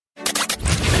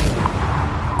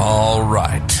All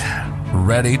right,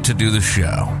 ready to do the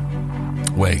show.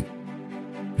 Wait,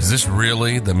 is this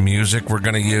really the music we're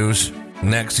going to use?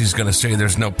 Next, he's going to say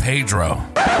there's no Pedro.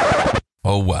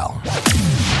 Oh well.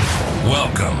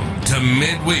 Welcome to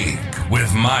Midweek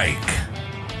with Mike.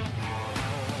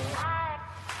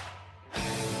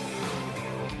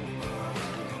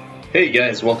 Hey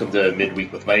guys, welcome to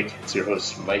Midweek with Mike. It's your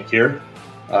host Mike here.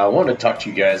 I want to talk to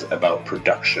you guys about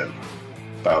production,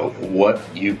 about what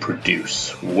you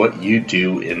produce, what you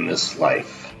do in this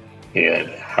life, and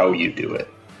how you do it.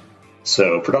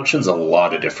 So production's a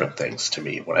lot of different things to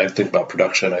me. When I think about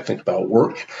production, I think about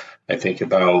work. I think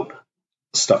about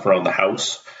stuff around the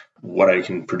house, what I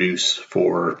can produce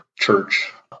for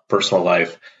church, personal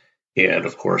life, and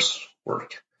of course,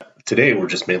 work. Today, we're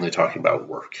just mainly talking about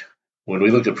work. When we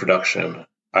look at production,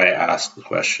 I ask the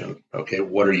question, okay,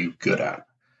 what are you good at?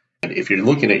 And if you're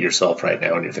looking at yourself right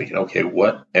now and you're thinking, okay,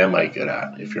 what am I good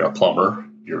at? If you're a plumber,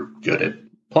 you're good at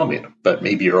plumbing, but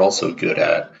maybe you're also good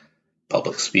at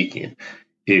public speaking.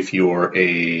 If you're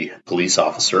a police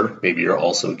officer, maybe you're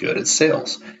also good at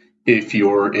sales. If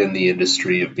you're in the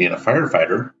industry of being a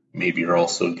firefighter, maybe you're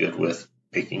also good with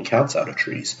picking cats out of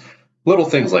trees. Little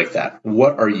things like that.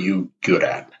 What are you good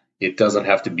at? It doesn't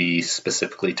have to be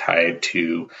specifically tied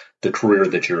to the career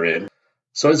that you're in.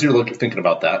 So as you're thinking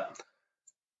about that,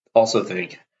 also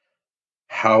think,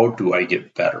 how do I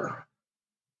get better?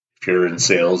 If you're in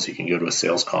sales, you can go to a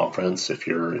sales conference. If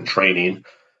you're in training,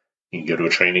 you can go to a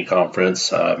training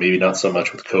conference. Maybe not so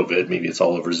much with COVID. Maybe it's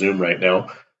all over Zoom right now.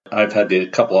 I've had a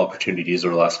couple opportunities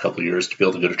over the last couple of years to be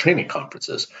able to go to training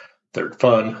conferences. They're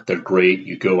fun. They're great.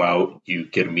 You go out, you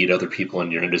get to meet other people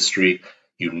in your industry,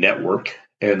 you network.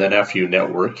 And then after you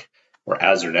network, or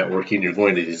as you're networking, you're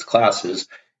going to these classes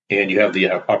and you have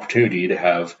the opportunity to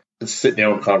have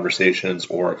sit-down conversations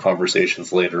or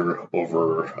conversations later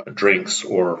over drinks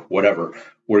or whatever,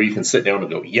 where you can sit down and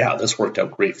go, yeah, this worked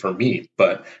out great for me,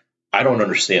 but I don't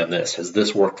understand this. Has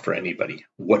this worked for anybody?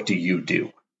 What do you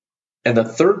do? And the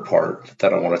third part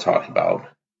that I want to talk about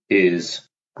is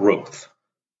growth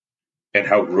and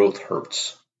how growth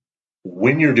hurts.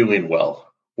 When you're doing well,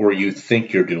 or you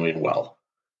think you're doing well,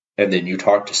 and then you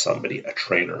talk to somebody, a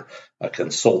trainer, a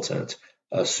consultant,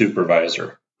 a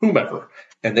supervisor, whomever,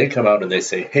 and they come out and they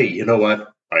say, hey, you know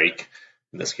what, Mike,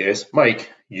 in this case, Mike,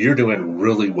 you're doing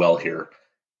really well here,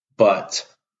 but,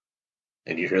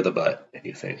 and you hear the but, and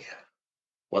you think,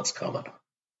 what's coming?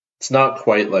 It's not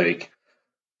quite like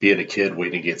being a kid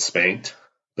waiting to get spanked,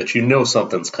 but you know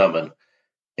something's coming,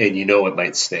 and you know it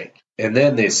might stink. And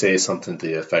then they say something to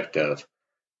the effect of,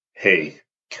 hey,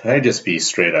 can I just be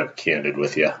straight up candid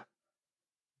with you?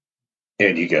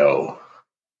 And you go,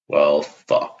 well,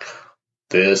 fuck,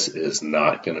 this is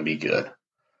not going to be good.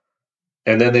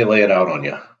 And then they lay it out on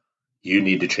you. You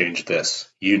need to change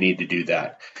this. You need to do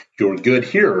that. You're good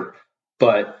here,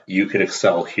 but you could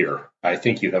excel here. I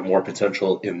think you have more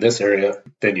potential in this area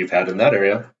than you've had in that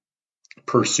area.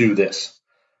 Pursue this.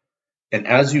 And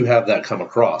as you have that come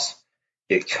across,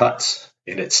 it cuts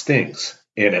and it stings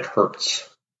and it hurts.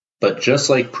 But just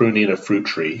like pruning a fruit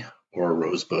tree or a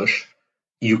rose bush,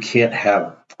 you can't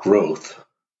have growth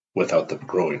without the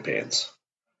growing pains.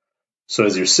 So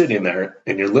as you're sitting there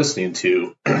and you're listening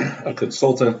to a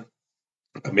consultant,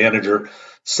 a manager,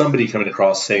 somebody coming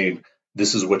across saying,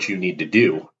 this is what you need to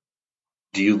do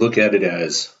you look at it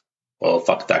as, well,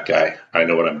 fuck that guy. I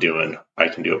know what I'm doing. I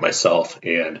can do it myself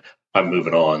and I'm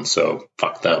moving on. So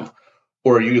fuck them.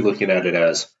 Or are you looking at it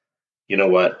as, you know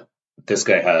what? This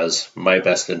guy has my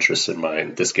best interest in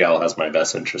mind. This gal has my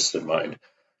best interest in mind.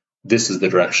 This is the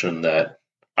direction that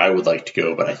I would like to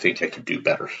go, but I think I could do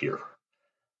better here.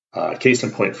 Case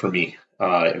in point for me,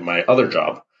 in my other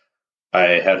job,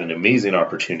 I had an amazing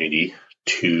opportunity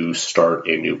to start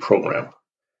a new program.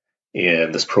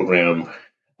 And this program,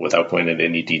 without going into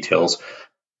any details,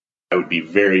 I would be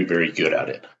very, very good at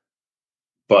it.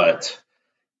 But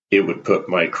it would put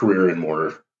my career in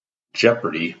more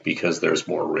jeopardy because there's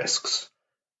more risks.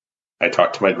 I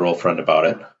talked to my girlfriend about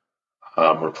it.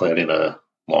 We're planning a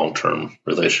long-term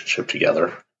relationship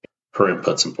together. Her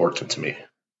input's important to me.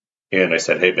 And I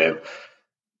said, hey, babe,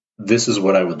 this is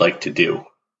what I would like to do.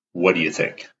 What do you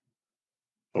think?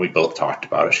 And we both talked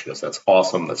about it. She goes, that's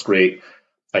awesome. That's great.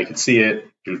 I can see it.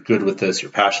 You're good with this.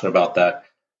 You're passionate about that.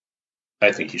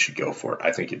 I think you should go for it.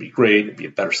 I think it'd be great. It'd be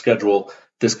a better schedule.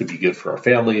 This could be good for our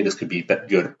family. This could be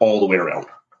good all the way around.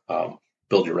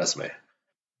 Build your resume.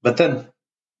 But then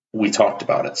we talked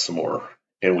about it some more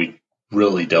and we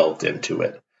really delved into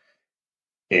it.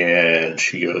 And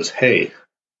she goes, hey,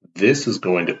 this is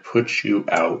going to put you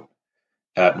out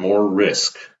at more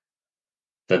risk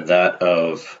than that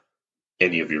of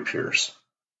any of your peers.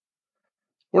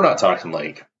 We're not talking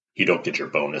like you don't get your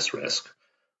bonus risk.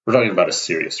 We're talking about a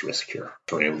serious risk here,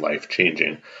 life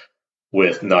changing,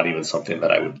 with not even something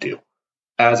that I would do.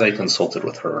 As I consulted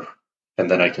with her, and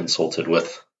then I consulted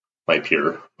with my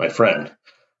peer, my friend,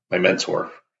 my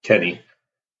mentor, Kenny,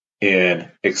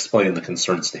 and explained the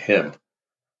concerns to him,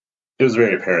 it was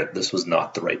very apparent this was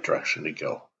not the right direction to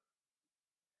go.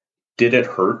 Did it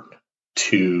hurt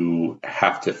to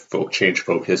have to change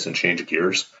focus and change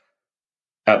gears?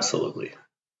 Absolutely.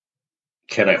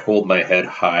 Can I hold my head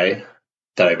high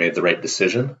that I made the right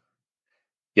decision?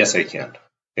 Yes, I can.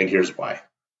 And here's why.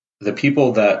 The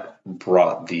people that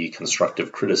brought the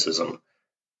constructive criticism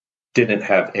didn't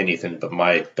have anything but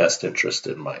my best interest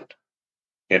in mind.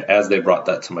 And as they brought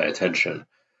that to my attention,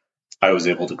 I was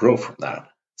able to grow from that.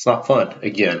 It's not fun,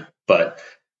 again, but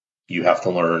you have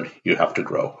to learn, you have to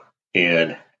grow.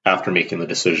 And after making the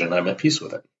decision, I'm at peace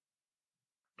with it.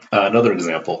 Another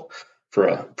example for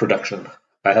a production,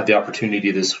 I had the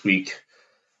opportunity this week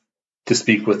to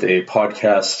speak with a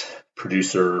podcast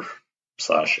producer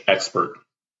 / expert.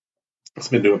 He's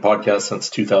been doing podcasts since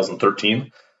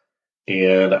 2013,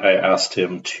 and I asked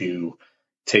him to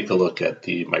take a look at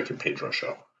the Mike and Pedro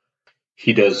show.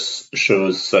 He does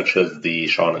shows such as the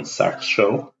Sean and Sax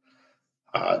show.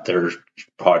 Their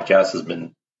podcast has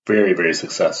been very, very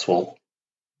successful.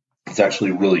 It's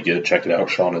actually really good. Check it out,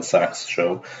 Sean and Sax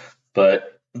show.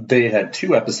 But they had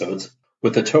 2 episodes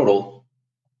with a total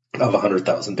of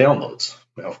 100,000 downloads.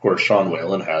 Now, of course, Sean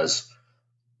Whalen has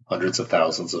hundreds of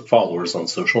thousands of followers on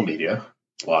social media,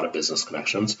 a lot of business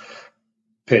connections.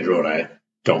 Pedro and I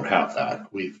don't have that.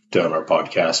 We've done our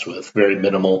podcast with very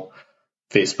minimal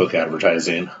Facebook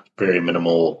advertising, very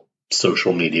minimal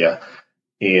social media,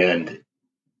 and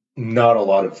not a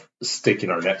lot of sticking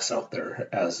our necks out there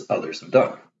as others have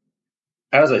done.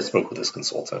 As I spoke with this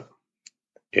consultant,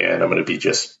 and I'm going to be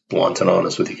just blunt and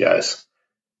honest with you guys,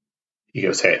 he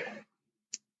goes, hey,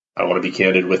 I want to be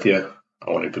candid with you.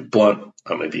 I want to be blunt.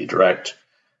 I'm going to be direct.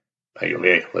 I go,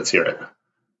 hey, let's hear it.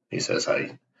 He says,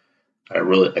 I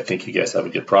think you guys have a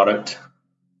good product,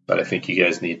 but I think you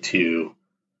guys need to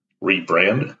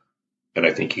rebrand, and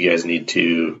I think you guys need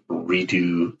to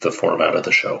redo the format of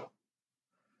the show.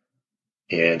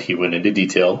 And he went into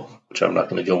detail, which I'm not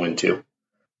going to go into.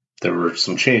 There were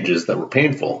some changes that were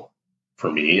painful for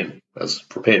me and as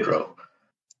for Pedro.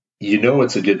 You know,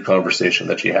 it's a good conversation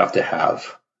that you have to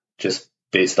have, just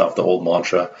based off the old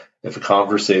mantra. If a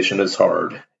conversation is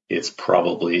hard, it's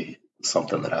probably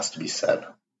something that has to be said.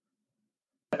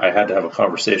 I had to have a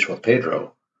conversation with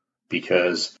Pedro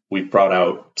because we've brought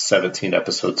out 17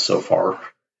 episodes so far,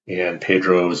 and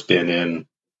Pedro's been in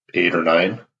 8 or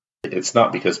 9. It's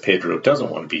not because Pedro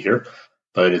doesn't want to be here,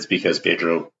 but it's because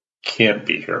Pedro can't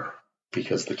be here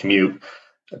because the commute,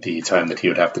 the time that he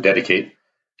would have to dedicate.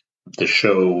 The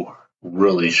show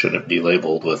really shouldn't be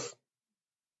labeled with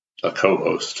a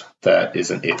co-host that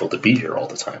isn't able to be here all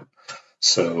the time.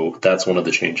 So that's one of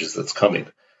the changes that's coming.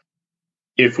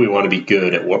 If we want to be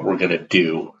good at what we're going to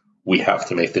do, we have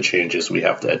to make the changes. We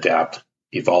have to adapt,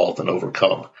 evolve, and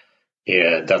overcome.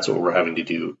 And that's what we're having to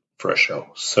do for a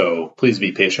show. So please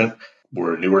be patient.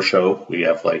 We're a newer show. We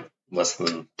have like less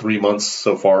than 3 months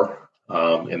so far.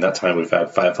 In that time, we've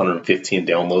had 515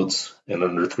 downloads in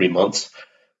under 3 months.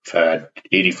 We've had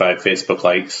 85 Facebook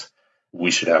likes.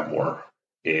 We should have more,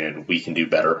 and we can do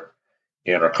better,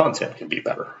 and our content can be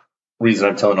better. Reason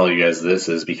I'm telling all you guys this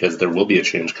is because there will be a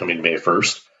change coming May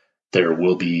 1st. There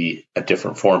will be a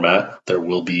different format. There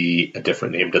will be a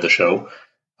different name to the show.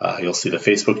 You'll see the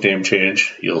Facebook name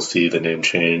change. You'll see the name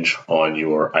change on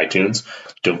your iTunes.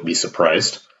 Don't be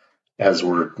surprised. As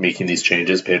we're making these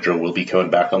changes, Pedro will be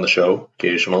coming back on the show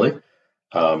occasionally.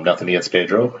 Nothing against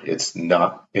Pedro. It's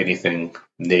not anything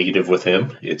negative with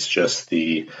him. It's just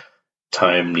the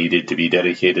time needed to be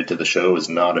dedicated to the show is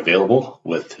not available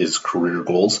with his career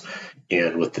goals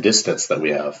and with the distance that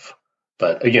we have.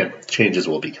 But again, changes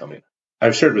will be coming.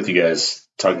 I've shared with you guys,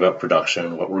 talking about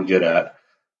production, what we're good at,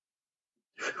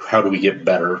 how do we get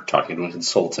better, talking to a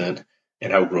consultant,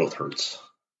 and how growth hurts.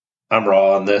 I'm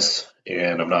raw on this,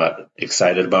 and I'm not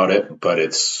excited about it, but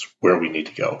it's where we need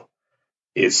to go.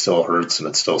 It still hurts, and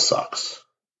it still sucks.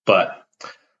 But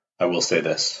I will say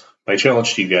this. My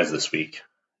challenge to you guys this week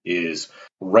is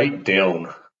write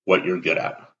down what you're good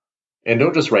at. And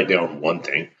don't just write down one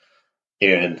thing.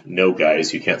 And no,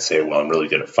 guys, you can't say, well, I'm really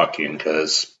good at fucking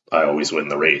because I always win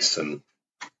the race and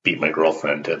beat my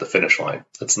girlfriend to the finish line.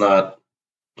 That's not,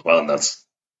 well,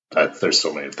 there's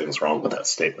so many things wrong with that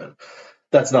statement.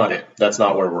 That's not it. That's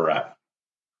not where we're at.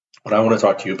 What I want to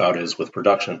talk to you about is with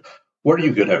production, what are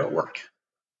you good at work?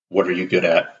 What are you good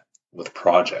at with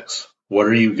projects? What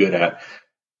are you good at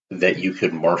that you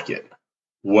could market?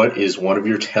 What is one of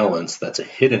your talents that's a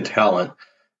hidden talent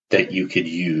that you could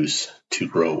use to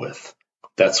grow with?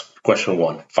 That's question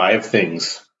one. 5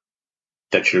 things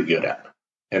that you're good at.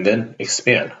 And then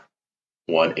expand.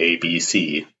 1, A, B,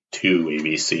 C. 2, A,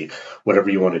 B, C. Whatever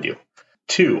you want to do.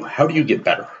 2, how do you get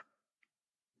better?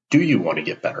 Do you want to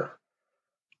get better?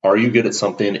 Are you good at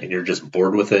something and you're just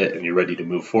bored with it and you're ready to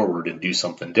move forward and do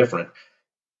something different?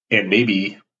 And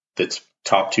maybe the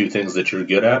top 2 things that you're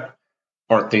good at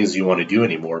aren't things you want to do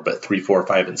anymore, but 3, 4,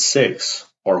 5, and 6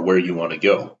 are where you want to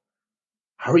go.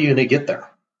 How are you going to get there?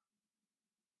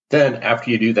 Then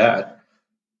after you do that,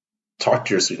 talk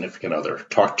to your significant other,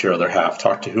 talk to your other half,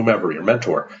 talk to whomever, your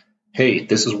mentor. Hey,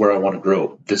 this is where I want to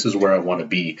grow. This is where I want to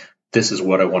be. This is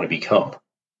what I want to become.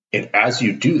 And as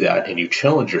you do that and you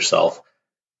challenge yourself,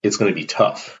 it's going to be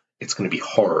tough. It's going to be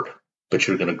hard, but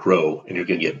you're going to grow and you're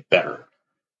going to get better.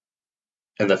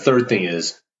 And the third thing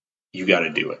is you got to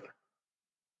do it.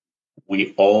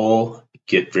 We all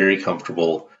get very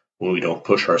comfortable when we don't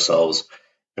push ourselves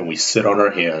and we sit on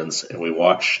our hands and we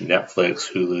watch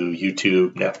Netflix, Hulu,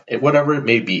 YouTube, whatever it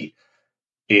may be.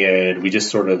 And we just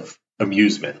sort of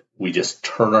amusement. We just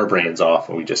turn our brains off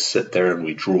and we just sit there and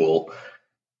we drool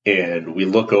and we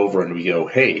look over and we go,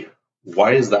 hey,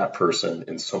 why is that person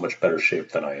in so much better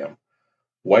shape than I am?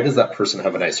 Why does that person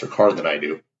have a nicer car than I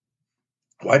do?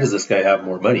 Why does this guy have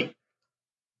more money?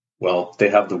 Well, they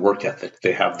have the work ethic.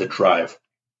 They have the drive.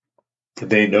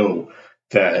 They know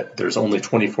that there's only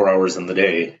 24 hours in the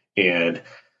day and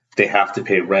they have to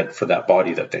pay rent for that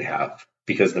body that they have,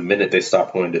 because the minute they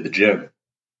stop going to the gym,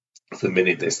 the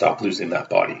minute they stop losing that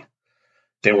body,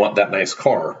 they want that nice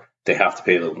car. They have to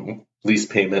pay the lease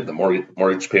payment, the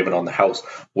mortgage payment on the house,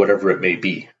 whatever it may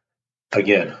be.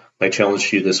 Again, my challenge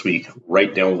to you this week,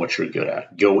 write down what you're good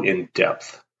at. Go in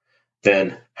depth.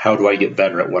 Then how do I get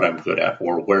better at what I'm good at,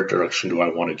 or where direction do I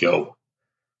want to go?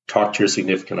 Talk to your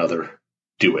significant other.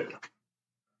 Do it.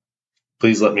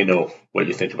 Please let me know what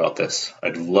you think about this.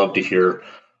 I'd love to hear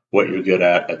what you're good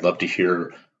at. I'd love to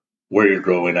hear where you're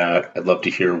growing at. I'd love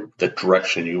to hear the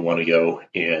direction you want to go.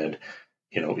 And,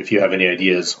 if you have any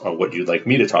ideas on what you'd like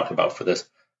me to talk about for this,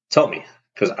 tell me,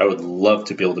 because I would love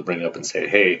to be able to bring up and say,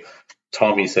 hey,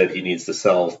 Tommy said he needs to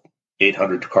sell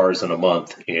 800 cars in a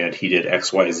month and he did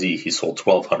XYZ. He sold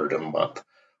 1,200 in a month.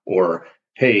 Or,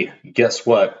 hey, guess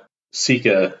what?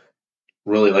 Sika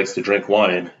really likes to drink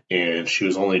wine and she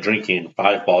was only drinking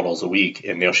 5 bottles a week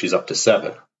and now she's up to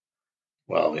 7.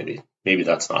 Well, maybe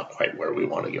that's not quite where we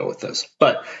want to go with this,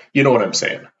 but you know what I'm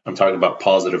saying. I'm talking about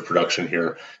positive production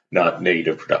here, not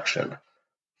negative production.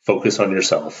 Focus on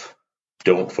yourself.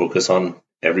 Don't focus on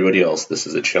everybody else. This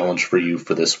is a challenge for you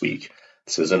for this week.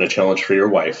 This isn't a challenge for your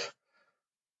wife.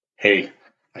 Hey,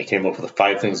 I came up with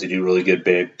 5 things to do really good,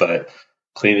 babe, but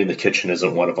cleaning the kitchen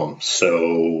isn't one of them.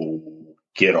 So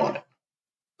get on it.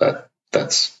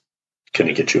 That's going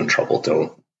to get you in trouble.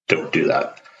 Don't do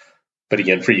that. But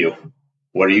again, for you,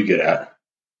 what are you good at?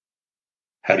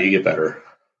 How do you get better?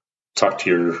 Talk to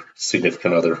your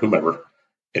significant other, whomever,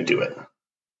 and do it.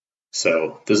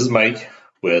 So this is Mike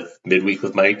with Midweek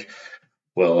with Mike.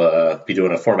 We'll be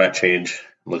doing a format change.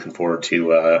 I'm looking forward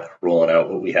to rolling out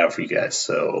what we have for you guys.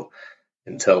 So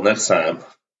until next time,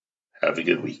 have a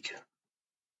good week.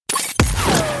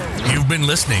 You've been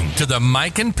listening to The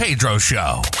Mike and Pedro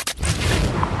Show.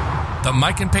 The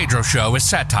Mike and Pedro Show is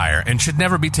satire and should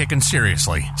never be taken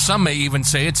seriously. Some may even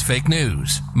say it's fake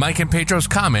news. Mike and Pedro's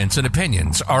comments and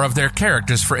opinions are of their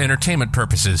characters for entertainment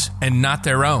purposes and not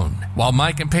their own. While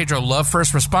Mike and Pedro love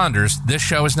first responders, this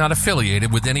show is not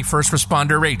affiliated with any first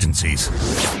responder agencies.